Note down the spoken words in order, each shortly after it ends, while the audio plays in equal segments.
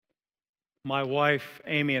My wife,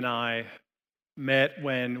 Amy, and I met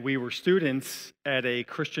when we were students at a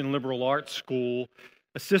Christian liberal arts school,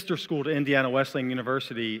 a sister school to Indiana Wesleyan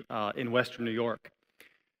University in Western New York.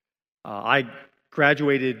 I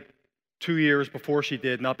graduated 2 years before she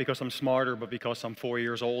did, not because I'm smarter, but because I'm 4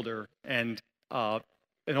 years older. And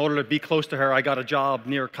in order to be close to her, I got a job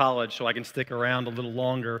near college so I can stick around a little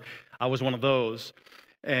longer. I was one of those.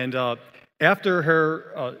 And after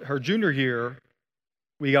her junior year,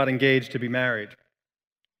 we got engaged to be married.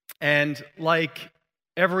 And like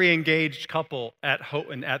every engaged couple at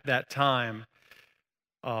Houghton at that time,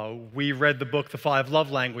 we read the book, The Five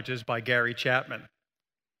Love Languages by Gary Chapman.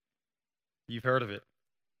 You've heard of it.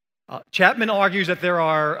 Chapman argues that there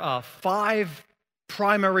are five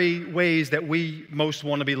primary ways that we most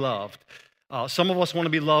want to be loved. Some of us want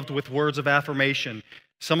to be loved with words of affirmation.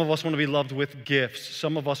 Some of us want to be loved with gifts.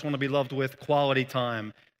 Some of us want to be loved with quality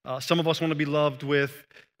time. Some of us want to be loved with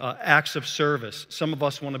acts of service. Some of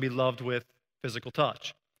us want to be loved with physical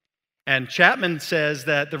touch. And Chapman says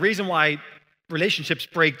that the reason why relationships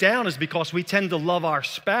break down is because we tend to love our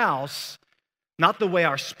spouse not the way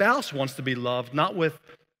our spouse wants to be loved, not with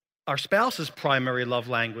our spouse's primary love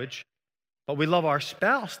language, but we love our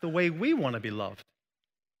spouse the way we want to be loved.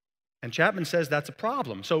 And Chapman says that's a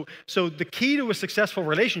problem. So the key to a successful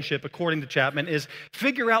relationship, according to Chapman, is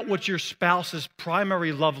figure out what your spouse's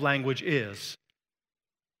primary love language is,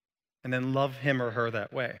 and then love him or her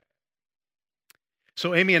that way.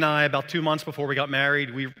 So Amy and I, about 2 months before we got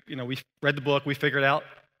married, we read the book. We figured out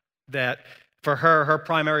that for her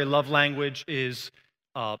primary love language is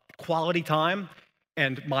quality time,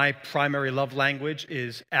 and my primary love language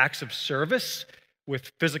is acts of service,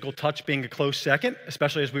 with physical touch being a close second,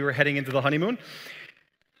 especially as we were heading into the honeymoon.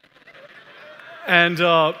 And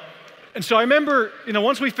so I remember,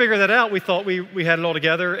 once we figured that out, we thought we had it all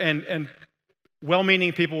together, and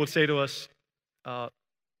well-meaning people would say to us,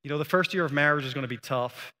 the first year of marriage is going to be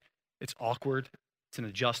tough. It's awkward. It's an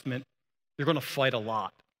adjustment. You're going to fight a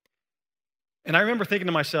lot. And I remember thinking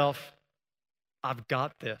to myself, I've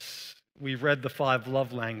got this. We've read the five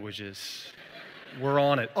love languages. We're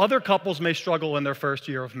on it. Other couples may struggle in their first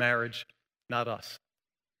year of marriage, not us.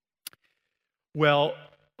 Well,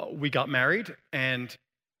 we got married, and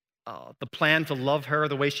the plan to love her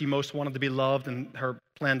the way she most wanted to be loved, and her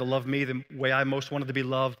plan to love me the way I most wanted to be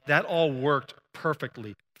loved, that all worked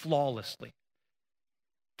perfectly, flawlessly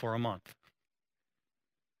for a month.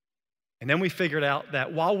 And then we figured out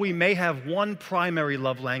that while we may have one primary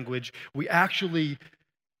love language, we actually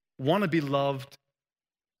want to be loved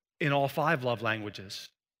in all five love languages.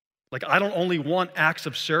 Like, I don't only want acts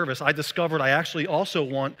of service. I discovered I actually also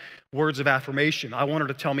want words of affirmation. I want her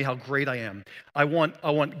to tell me how great I am. I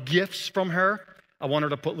want gifts from her. I want her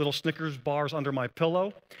to put little Snickers bars under my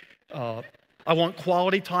pillow. I want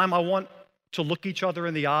quality time. I want to look each other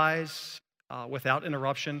in the eyes without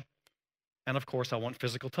interruption. And of course, I want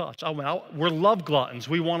physical touch. We're love gluttons.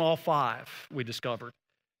 We want all five, we discovered.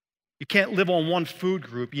 You can't live on one food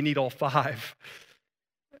group. You need all five.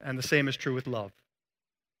 And the same is true with love.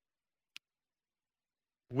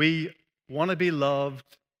 We want to be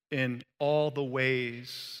loved in all the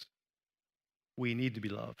ways we need to be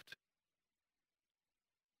loved.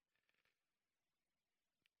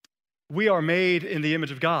 We are made in the image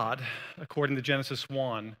of God, according to Genesis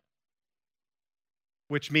 1,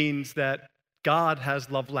 which means that God has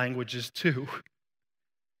love languages too.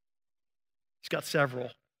 He's got several.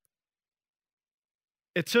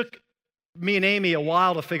 It took me and Amy a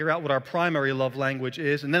while to figure out what our primary love language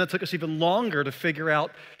is, and then it took us even longer to figure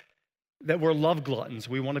out that we're love gluttons.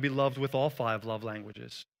 We want to be loved with all five love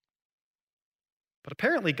languages. But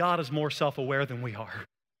apparently God is more self-aware than we are.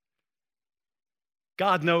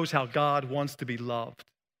 God knows how God wants to be loved.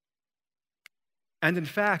 And in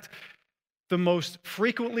fact, the most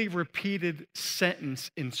frequently repeated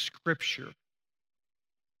sentence in Scripture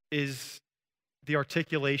is the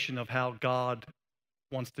articulation of how God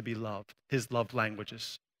wants to be loved, his love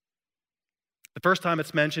languages. The first time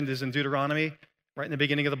it's mentioned is in Deuteronomy, right in the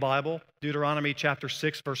beginning of the Bible. Deuteronomy chapter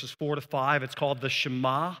 6, verses 4-5. It's called the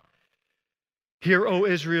Shema. Hear, O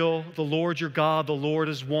Israel, the Lord your God, the Lord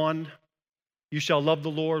is one. You shall love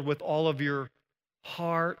the Lord with all of your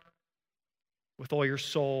heart, with all your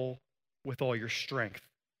soul, with all your strength.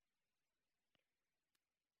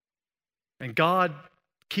 And God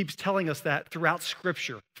keeps telling us that throughout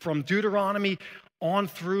Scripture, from Deuteronomy on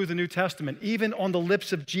through the New Testament, even on the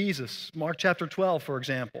lips of Jesus. Mark chapter 12, for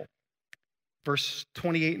example, verse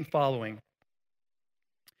 28 and following.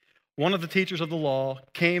 One of the teachers of the law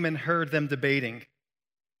came and heard them debating.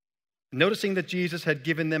 Noticing that Jesus had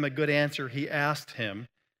given them a good answer, he asked him,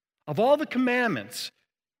 "Of all the commandments,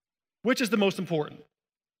 Which is the most important?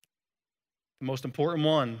 The most important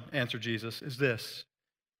one, answered Jesus, is this.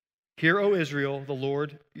 Hear, O Israel, the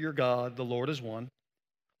Lord your God, the Lord is one.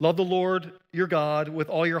 Love the Lord your God with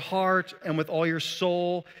all your heart and with all your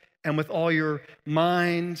soul and with all your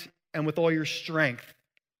mind and with all your strength.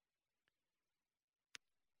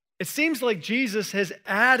 It seems like Jesus has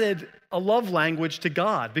added a love language to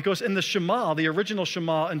God, because in the Shema, the original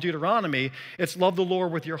Shema in Deuteronomy, it's love the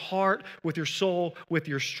Lord with your heart, with your soul, with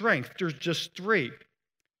your strength. There's just three.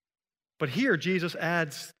 But here, Jesus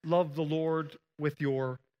adds love the Lord with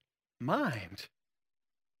your mind.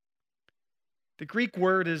 The Greek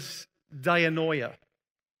word is dianoia.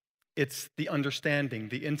 It's the understanding,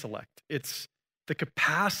 the intellect. It's the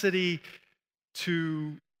capacity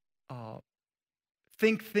to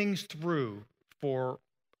think things through for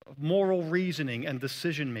moral reasoning and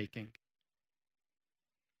decision making.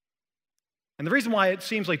 And the reason why it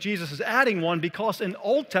seems like Jesus is adding one, because in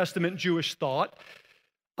Old Testament Jewish thought,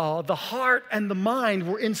 the heart and the mind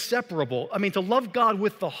were inseparable. I mean, to love God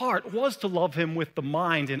with the heart was to love him with the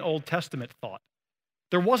mind in Old Testament thought.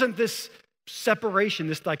 There wasn't this separation,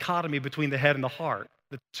 this dichotomy between the head and the heart.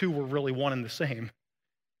 The two were really one and the same.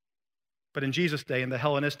 But in Jesus' day, in the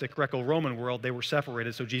Hellenistic Greco-Roman world, they were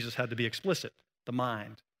separated, so Jesus had to be explicit, the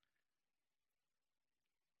mind.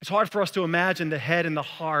 It's hard for us to imagine the head and the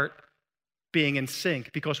heart being in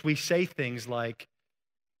sync, because we say things like,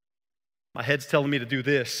 my head's telling me to do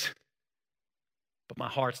this, but my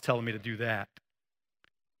heart's telling me to do that.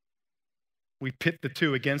 We pit the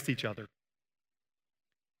two against each other.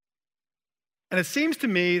 And it seems to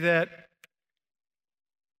me that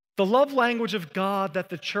the love language of God that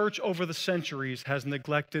the church over the centuries has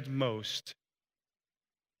neglected most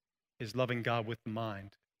is loving God with the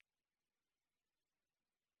mind.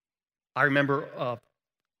 I remember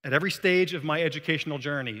at every stage of my educational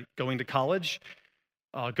journey, going to college,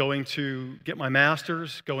 going to get my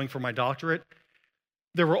master's, going for my doctorate,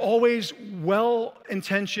 there were always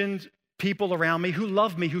well-intentioned people around me who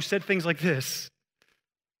loved me, who said things like this: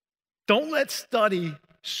 don't let study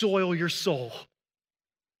soil your soul.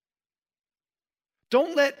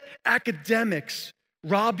 Don't let academics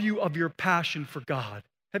rob you of your passion for God.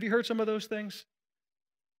 Have you heard some of those things?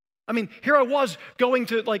 I mean, here I was going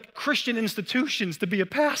to Christian institutions to be a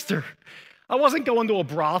pastor. I wasn't going to a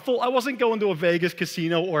brothel. I wasn't going to a Vegas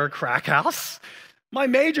casino or a crack house. My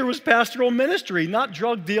major was pastoral ministry, not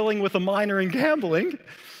drug dealing with a minor in gambling.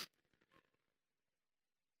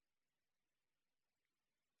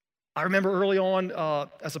 I remember early on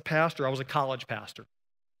as a pastor, I was a college pastor.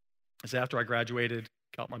 It's after I graduated,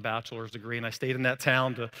 got my bachelor's degree, and I stayed in that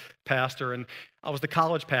town to pastor, and I was the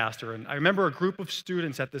college pastor. And I remember a group of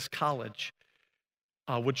students at this college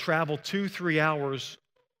would travel 2-3 hours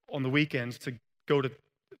on the weekends to go to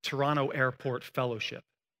Toronto Airport Fellowship,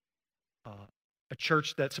 a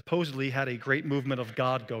church that supposedly had a great movement of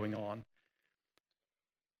God going on.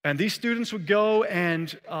 And these students would go,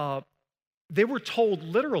 and they were told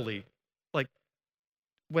literally,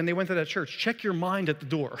 when they went to that church, check your mind at the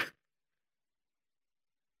door.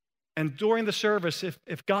 And during the service,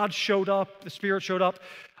 if God showed up, the Spirit showed up,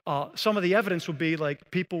 some of the evidence would be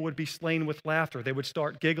people would be slain with laughter. They would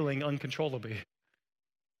start giggling uncontrollably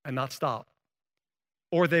and not stop.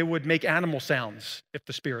 Or they would make animal sounds if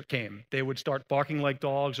the Spirit came. They would start barking like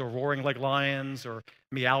dogs or roaring like lions or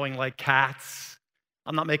meowing like cats.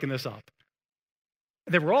 I'm not making this up.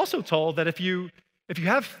 They were also told that if you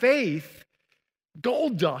have faith,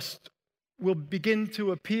 gold dust will begin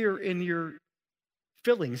to appear in your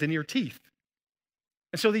fillings, in your teeth.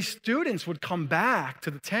 And so these students would come back to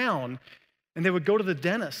the town, and they would go to the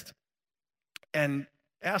dentist and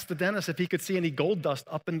ask the dentist if he could see any gold dust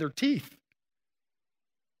up in their teeth.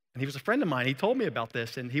 And he was a friend of mine. He told me about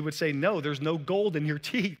this, and he would say, no, there's no gold in your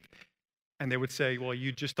teeth. And they would say, well,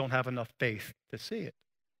 you just don't have enough faith to see it.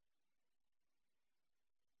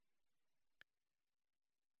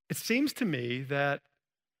 It seems to me that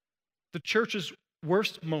the church's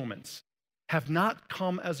worst moments have not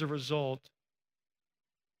come as a result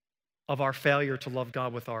of our failure to love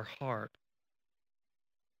God with our heart,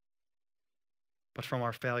 but from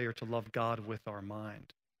our failure to love God with our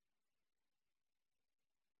mind.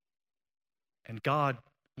 And God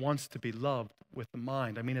wants to be loved with the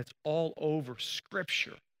mind. I mean, it's all over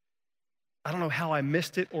Scripture. I don't know how I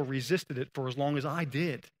missed it or resisted it for as long as I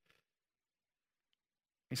did.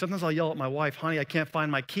 And sometimes I'll yell at my wife, honey, I can't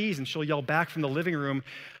find my keys, and she'll yell back from the living room,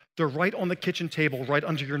 they're right on the kitchen table, right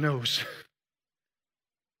under your nose.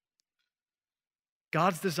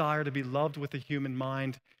 God's desire to be loved with the human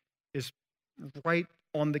mind is right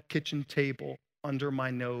on the kitchen table under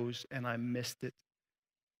my nose, and I missed it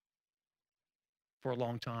for a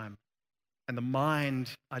long time. And the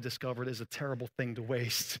mind, I discovered, is a terrible thing to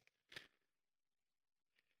waste.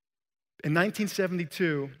 In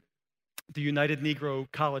 1972, the United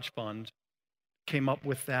Negro College Fund came up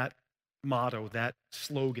with that motto, that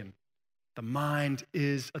slogan: the mind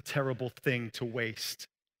is a terrible thing to waste.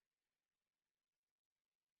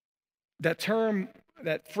 That term,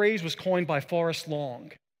 that phrase was coined by Forrest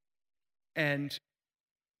Long, and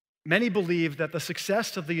many believe that the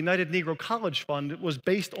success of the United Negro College Fund was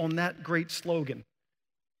based on that great slogan.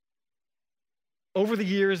 Over the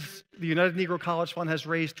years, the United Negro College Fund has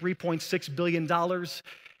raised $3.6 billion,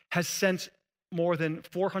 has sent more than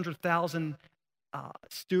 400,000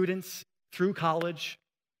 students through college.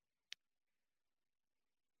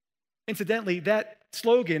 Incidentally, that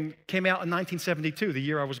slogan came out in 1972, the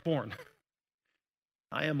year I was born.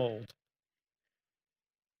 I am old.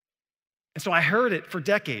 And so I heard it for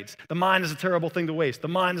decades. The mind is a terrible thing to waste. The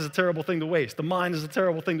mind is a terrible thing to waste. The mind is a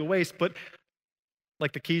terrible thing to waste. But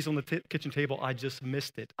like the keys on the kitchen table, I just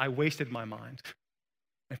missed it. I wasted my mind.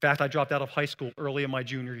 In fact, I dropped out of high school early in my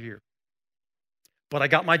junior year. But I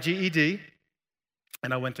got my GED,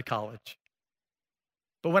 and I went to college.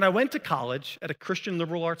 But when I went to college at a Christian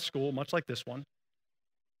liberal arts school, much like this one,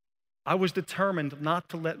 I was determined not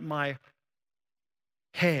to let my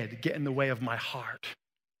head get in the way of my heart.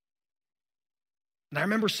 And I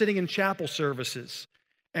remember sitting in chapel services,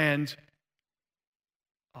 and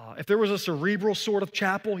if there was a cerebral sort of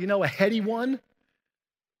chapel, a heady one,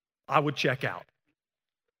 I would check out.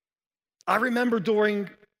 I remember during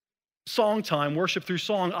song time, worship through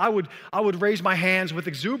song, I would raise my hands with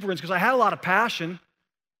exuberance because I had a lot of passion.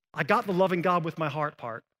 I got the loving God with my heart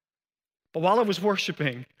part. But while I was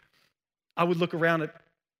worshiping, I would look around at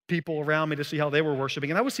people around me to see how they were worshiping,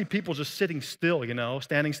 and I would see people just sitting still,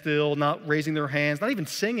 standing still, not raising their hands, not even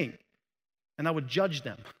singing, and I would judge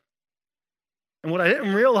them. And what I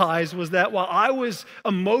didn't realize was that while I was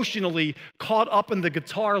emotionally caught up in the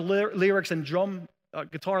guitar lyrics and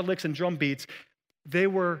guitar licks and drum beats, they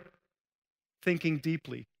were thinking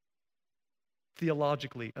deeply,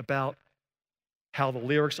 theologically, about how the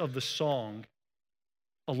lyrics of the song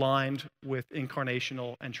aligned with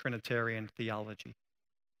incarnational and Trinitarian theology.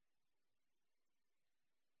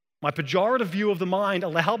 My pejorative view of the mind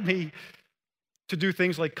allowed me to do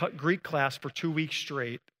things like cut Greek class for 2 weeks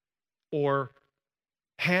straight, or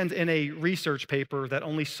hand in a research paper that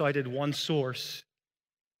only cited one source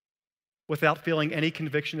without feeling any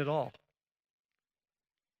conviction at all.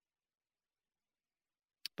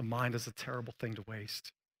 The mind is a terrible thing to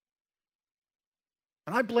waste.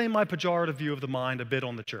 And I blame my pejorative view of the mind a bit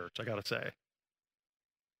on the church, I gotta say.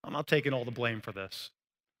 I'm not taking all the blame for this.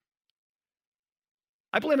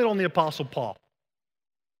 I blame it on the Apostle Paul,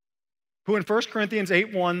 who in 1 Corinthians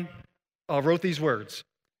 8:1 wrote these words: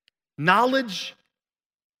 knowledge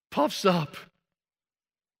puffs up,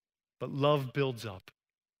 but love builds up.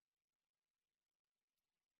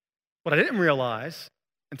 What I didn't realize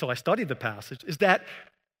until I studied the passage is that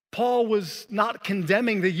Paul was not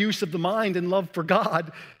condemning the use of the mind in love for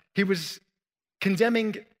God. He was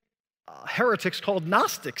condemning heretics called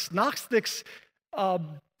Gnostics. Gnostics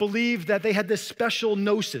believed that they had this special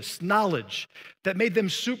gnosis, knowledge, that made them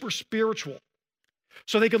super spiritual.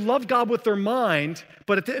 So they could love God with their mind,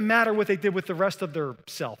 but it didn't matter what they did with the rest of their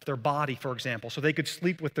self, their body, for example. So they could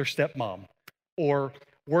sleep with their stepmom or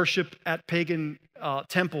worship at pagan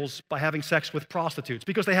temples by having sex with prostitutes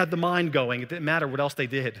because they had the mind going. It didn't matter what else they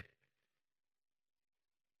did.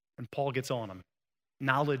 And Paul gets on them.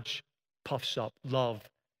 Knowledge puffs up, love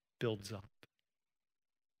builds up.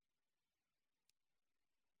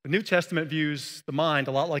 The New Testament views the mind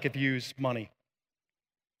a lot like it views money.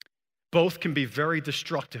 Both can be very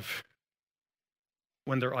destructive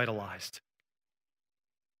when they're idolized,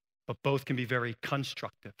 but both can be very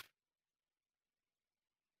constructive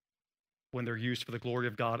when they're used for the glory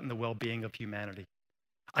of God and the well-being of humanity.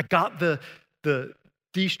 I got the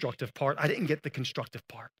destructive part. I didn't get the constructive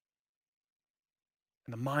part.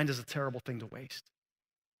 And the mind is a terrible thing to waste.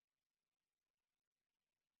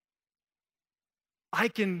 I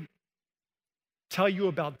can tell you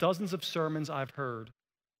about dozens of sermons I've heard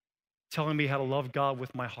telling me how to love God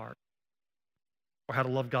with my heart or how to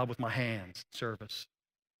love God with my hands in service.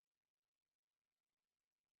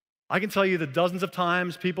 I can tell you the dozens of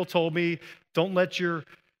times people told me, don't let your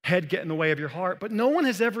head get in the way of your heart, but no one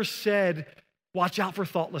has ever said, watch out for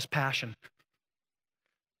thoughtless passion.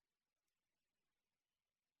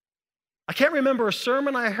 I can't remember a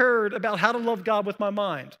sermon I heard about how to love God with my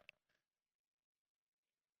mind.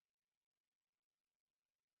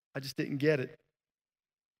 I just didn't get it.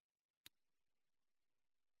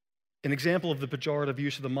 An example of the pejorative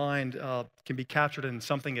use of the mind can be captured in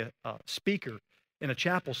something a speaker in a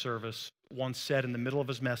chapel service once said in the middle of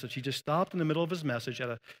his message. He just stopped in the middle of his message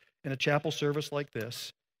in a chapel service like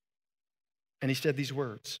this, and he said these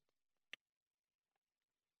words.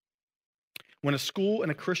 When a school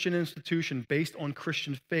and a Christian institution based on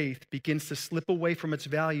Christian faith begins to slip away from its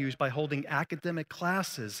values by holding academic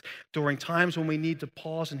classes during times when we need to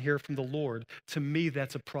pause and hear from the Lord, to me,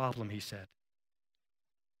 that's a problem, he said.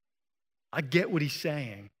 I get what he's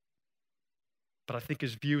saying, but I think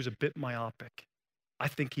his view is a bit myopic. I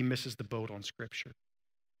think he misses the boat on Scripture.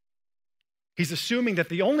 He's assuming that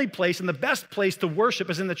the only place and the best place to worship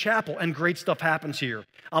is in the chapel, and great stuff happens here.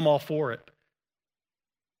 I'm all for it.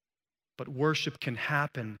 But worship can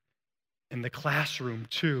happen in the classroom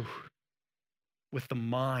too, with the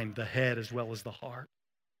mind, the head, as well as the heart.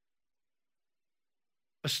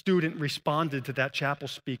 A student responded to that chapel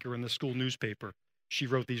speaker in the school newspaper. She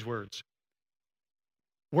wrote these words.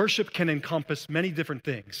 Worship can encompass many different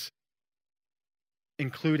things,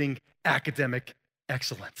 including academic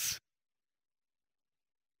excellence.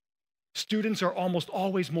 Students are almost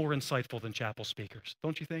always more insightful than chapel speakers,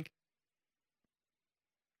 don't you think?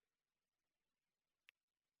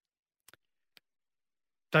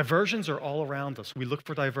 Diversions are all around us. We look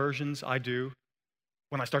for diversions. I do.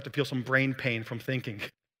 When I start to feel some brain pain from thinking,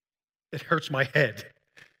 it hurts my head.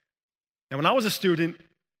 And when I was a student,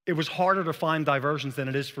 it was harder to find diversions than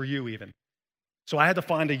it is for you even. So I had to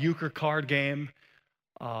find a euchre card game.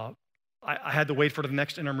 I had to wait for the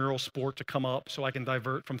next intramural sport to come up so I can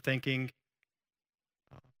divert from thinking,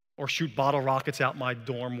 or shoot bottle rockets out my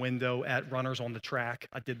dorm window at runners on the track.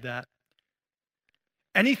 I did that.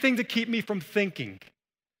 Anything to keep me from thinking.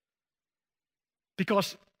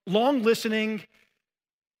 Because long listening,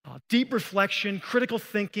 deep reflection, critical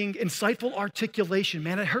thinking, insightful articulation,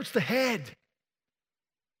 man, it hurts the head.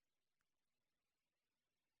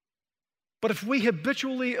 But if we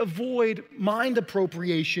habitually avoid mind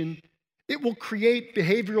appropriation, it will create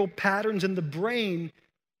behavioral patterns in the brain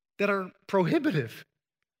that are prohibitive.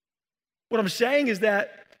 What I'm saying is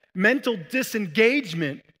that mental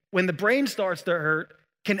disengagement, when the brain starts to hurt,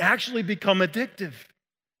 can actually become addictive.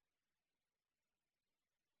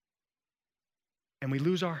 And we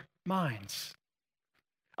lose our minds.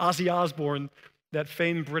 Ozzy Osbourne, that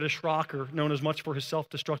famed British rocker, known as much for his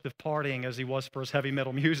self-destructive partying as he was for his heavy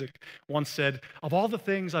metal music, once said, of all the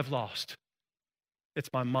things I've lost, it's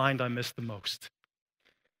my mind I miss the most.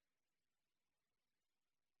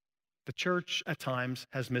 The church at times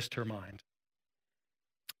has missed her mind.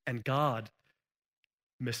 And God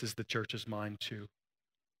misses the church's mind too.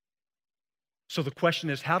 So the question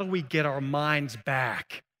is, how do we get our minds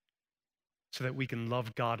back so that we can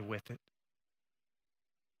love God with it?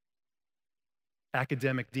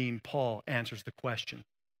 Academic Dean Paul answers the question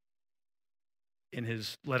in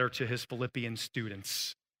his letter to his Philippian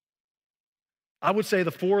students. I would say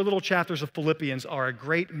the 4 little chapters of Philippians are a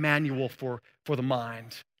great manual for the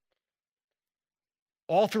mind.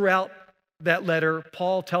 All throughout that letter,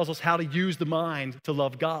 Paul tells us how to use the mind to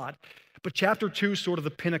love God. But chapter 2 is sort of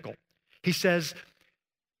the pinnacle. He says,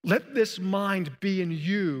 let this mind be in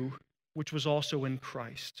you, which was also in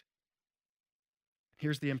Christ.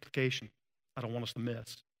 Here's the implication I don't want us to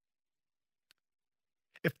miss.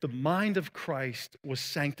 If the mind of Christ was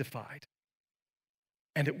sanctified,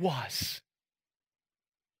 and it was,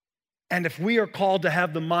 and if we are called to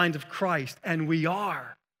have the mind of Christ, and we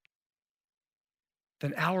are,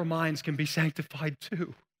 then our minds can be sanctified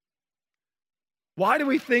too. Why do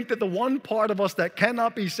we think that the one part of us that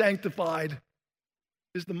cannot be sanctified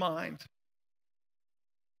is the mind?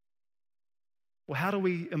 Well, how do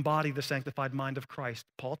we embody the sanctified mind of Christ?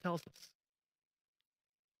 Paul tells us.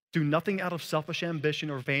 Do nothing out of selfish ambition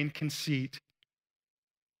or vain conceit,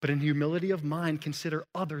 but in humility of mind, consider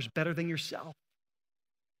others better than yourself.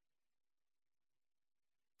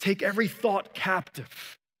 Take every thought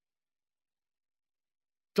captive.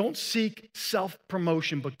 Don't seek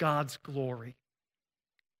self-promotion, but God's glory.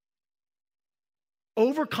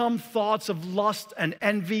 Overcome thoughts of lust and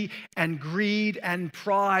envy and greed and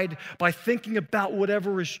pride by thinking about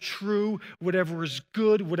whatever is true, whatever is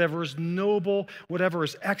good, whatever is noble, whatever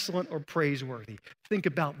is excellent or praiseworthy. Think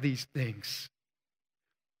about these things.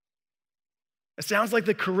 It sounds like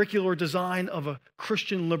the curricular design of a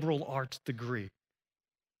Christian liberal arts degree,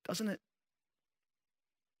 doesn't it?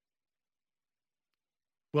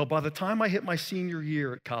 Well, by the time I hit my senior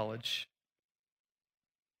year at college,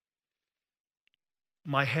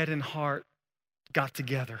 my head and heart got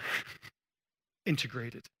together,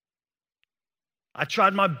 integrated. I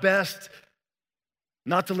tried my best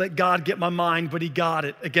not to let God get my mind, but he got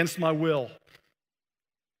it against my will.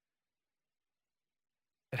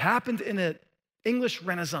 It happened in an English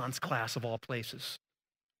Renaissance class of all places.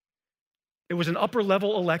 It was an upper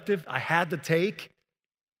level elective I had to take,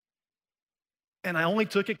 and I only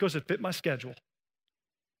took it because it fit my schedule.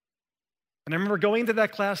 And I remember going into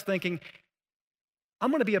that class thinking, I'm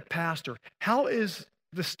going to be a pastor. How is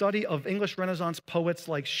the study of English Renaissance poets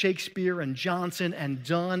like Shakespeare and Johnson and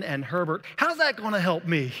Donne and Herbert, how's that going to help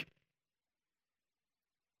me?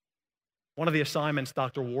 One of the assignments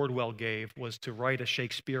Dr. Wardwell gave was to write a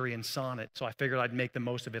Shakespearean sonnet, so I figured I'd make the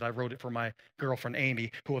most of it. I wrote it for my girlfriend,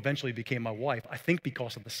 Amy, who eventually became my wife, I think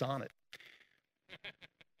because of the sonnet.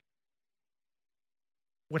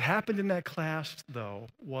 What happened in that class, though,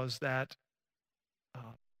 was that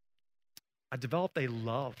I developed a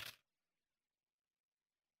love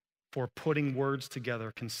for putting words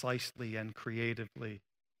together concisely and creatively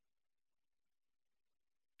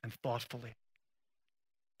and thoughtfully.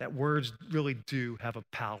 That words really do have a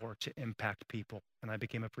power to impact people. And I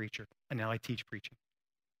became a preacher, and now I teach preaching.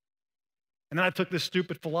 And then I took this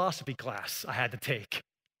stupid philosophy class I had to take,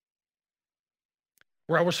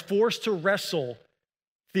 where I was forced to wrestle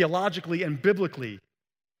theologically and biblically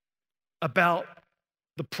about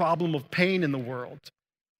the problem of pain in the world.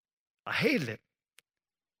 I hated it.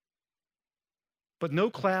 But no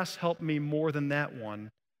class helped me more than that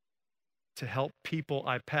one to help people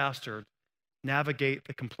I pastored navigate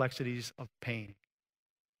the complexities of pain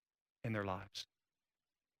in their lives.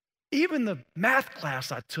 Even the math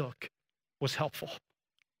class I took was helpful.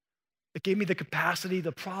 It gave me the capacity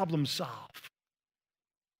to problem solve.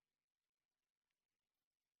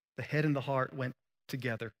 The head and the heart went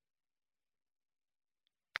together.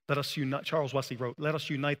 Let us unite, Charles Wesley wrote, let us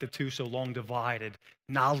unite the two so long divided,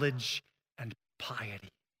 knowledge and piety,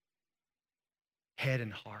 head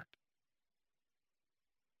and heart.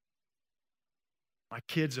 My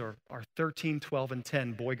kids are 13, 12, and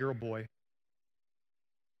 10, boy, girl, boy.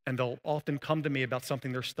 And they'll often come to me about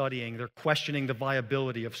something they're studying. They're questioning the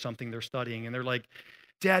viability of something they're studying. And they're like,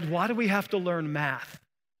 Dad, why do we have to learn math?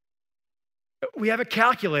 We have a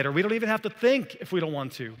calculator. We don't even have to think if we don't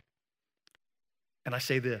want to. And I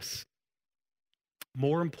say this,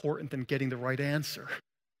 more important than getting the right answer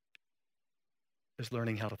is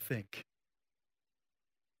learning how to think.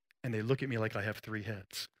 And they look at me like I have three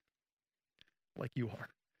heads, like you are.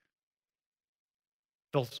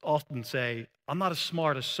 They'll often say, I'm not as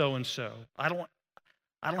smart as so-and-so. I don't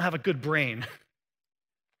have a good brain.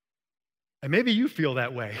 And maybe you feel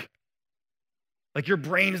that way. Like your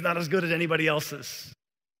brain is not as good as anybody else's.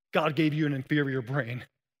 God gave you an inferior brain.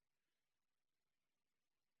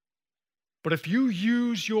 But if you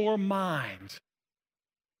use your mind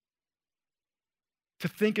to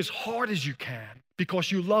think as hard as you can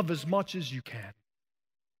because you love as much as you can,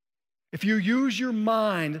 if you use your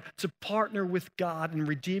mind to partner with God in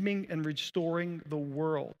redeeming and restoring the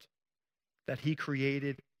world that He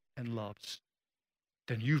created and loves,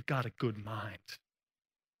 then you've got a good mind.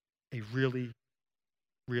 A really,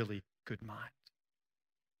 really good mind.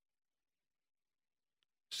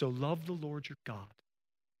 So love the Lord your God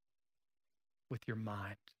with your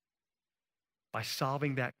mind by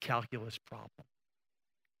solving that calculus problem.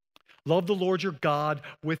 Love the Lord your God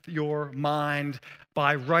with your mind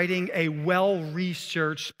by writing a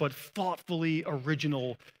well-researched but thoughtfully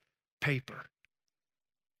original paper.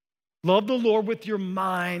 Love the Lord with your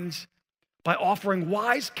mind by offering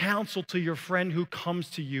wise counsel to your friend who comes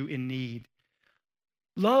to you in need.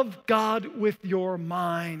 Love God with your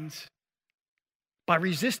mind by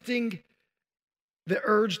resisting the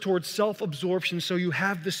urge towards self-absorption so you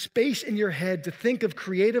have the space in your head to think of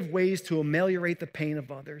creative ways to ameliorate the pain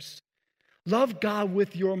of others. Love God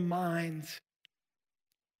with your mind.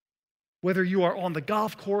 Whether you are on the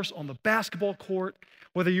golf course, on the basketball court,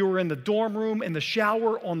 whether you are in the dorm room, in the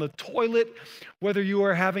shower, on the toilet, whether you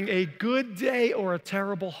are having a good day or a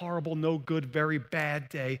terrible, horrible, no good, very bad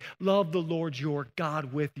day, love the Lord your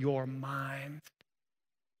God with your mind.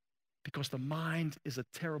 Because the mind is a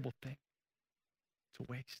terrible thing to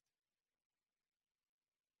waste.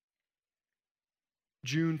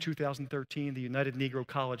 June 2013, the United Negro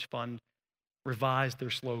College Fund revised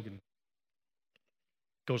their slogan.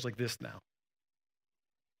 It goes like this now.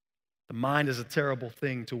 The mind is a terrible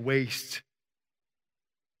thing to waste,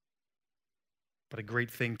 but a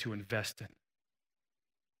great thing to invest in.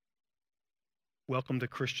 Welcome to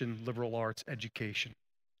Christian liberal arts education,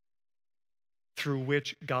 through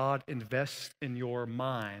which God invests in your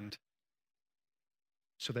mind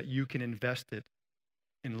so that you can invest it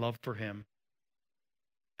in love for Him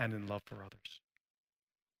and in love for others.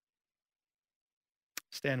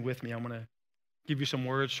 Stand with me. I'm going to give you some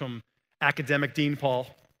words from academic Dean Paul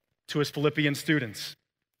to his Philippian students.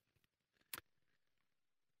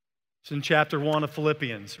 It's in chapter 1 of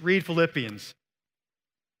Philippians. Read Philippians.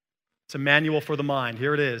 It's a manual for the mind.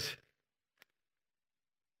 Here it is.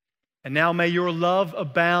 And now may your love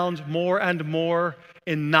abound more and more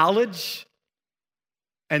in knowledge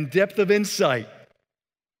and depth of insight,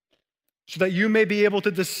 so that you may be able to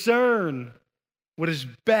discern what is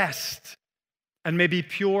best and may be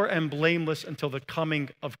pure and blameless until the coming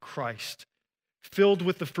of Christ, filled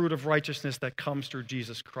with the fruit of righteousness that comes through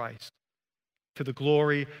Jesus Christ, to the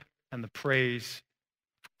glory and the praise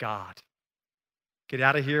of God. Get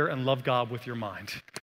out of here and love God with your mind.